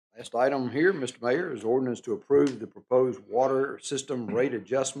Last item here, Mr. Mayor, is ordinance to approve the proposed water system rate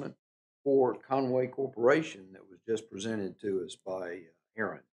adjustment for Conway Corporation that was just presented to us by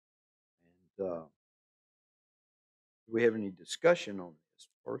Aaron. And do we have any discussion on this,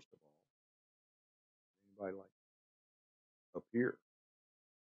 first of all? Anybody like up here?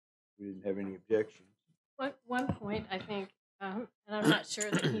 We didn't have any objections. One point, I think, and I'm not sure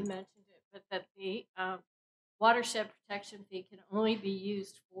that he mentioned it, but that the watershed protection fee can only be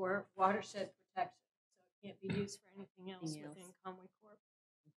used for watershed protection. So it can't be used for anything else within Conway Corp.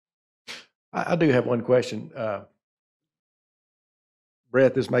 I do have one question.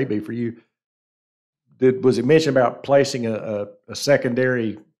 Brett, this may be for you. Was it mentioned about placing a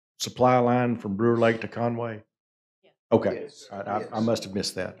secondary supply line from Brewer Lake to Conway? Yeah. Okay. Yes. I must have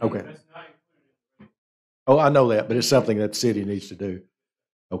missed that. Okay. Oh, I know that, but it's something that the city needs to do.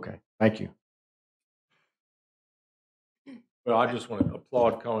 Okay. Thank you. Well, I just want to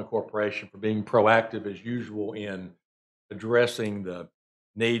applaud Conway Corporation for being proactive as usual in addressing the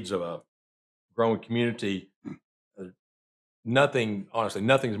needs of a growing community. Honestly,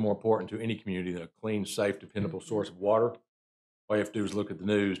 nothing is more important to any community than a clean, safe, dependable source of water. All you have to do is look at the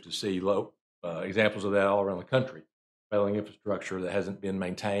news to see examples of that all around the country. Failing infrastructure that hasn't been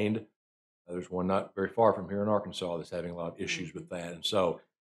maintained. There's one not very far from here in Arkansas that's having a lot of issues with that. And so if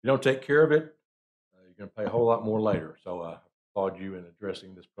you don't take care of it, you're going to pay a whole lot more later. So I applaud you in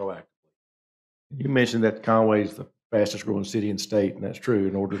addressing this proactively. You mentioned that Conway is the fastest growing city in the state, and that's true.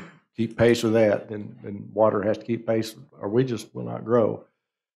 In order to keep pace with that, then water has to keep pace, or we just will not grow.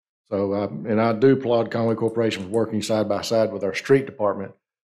 So, and I do applaud Conway Corporation for working side by side with our street department.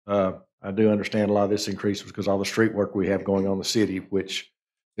 I do understand a lot of this increase because all the street work we have going on in the city, which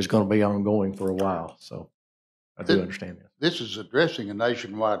is going to be ongoing for a while. So I do understand that. This is addressing a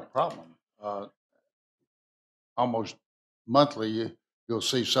nationwide problem. Almost monthly, you'll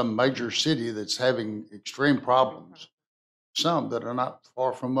see some major city that's having extreme problems. Some that are not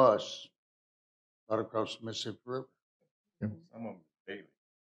far from us, right across the Mississippi River. Some of them daily.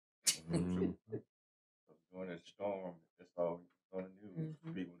 During that storm, that's all on the news.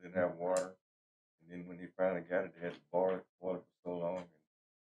 People didn't have water, and then when they finally got it, they had to borrow it water for so long.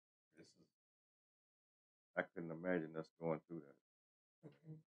 And I couldn't imagine us going through that.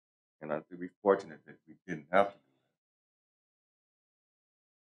 And I think we're fortunate that we didn't have to do that.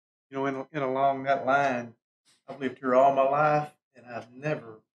 You know, in along that line, I've lived here all my life, and I've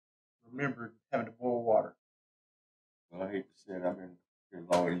never remembered having to boil water. Well, I hate to say it, I've been here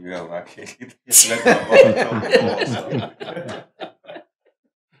longer than you have, and I can't even let my mother know. That's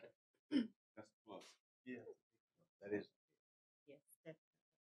a plus. Yeah, that is. Yes, definitely.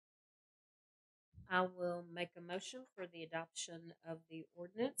 I will make a motion for the adoption of the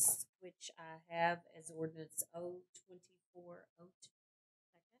ordinance, which I have as ordinance 02402.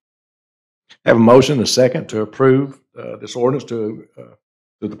 Have a motion, a second, to approve this ordinance to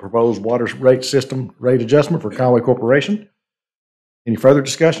the proposed water rate system rate adjustment for Conway Corporation. Any further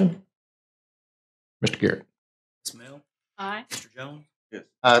discussion? Mr. Garrett. Ms. Mill? Aye. Mr. Jones? Yes.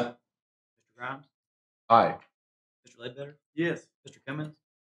 Mr. Grimes? Aye. Mr. Ledbetter? Yes. Mr. Cummins?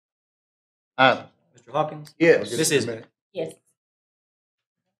 Aye. Mr. Hawkins? Yes. This is Yes.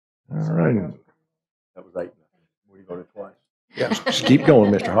 All right. That was 8-0. We voted twice. Yeah, just keep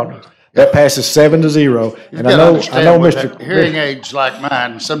going, Mr. Hawkins. That passes 7-0. And I know, Mr. Hearing aids like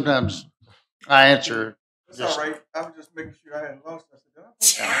mine, sometimes I answer. That's all right. I was just making sure I hadn't lost. I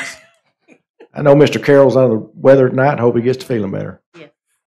said, I know Mr. Carroll's under the weather tonight. Hope he gets to feeling better.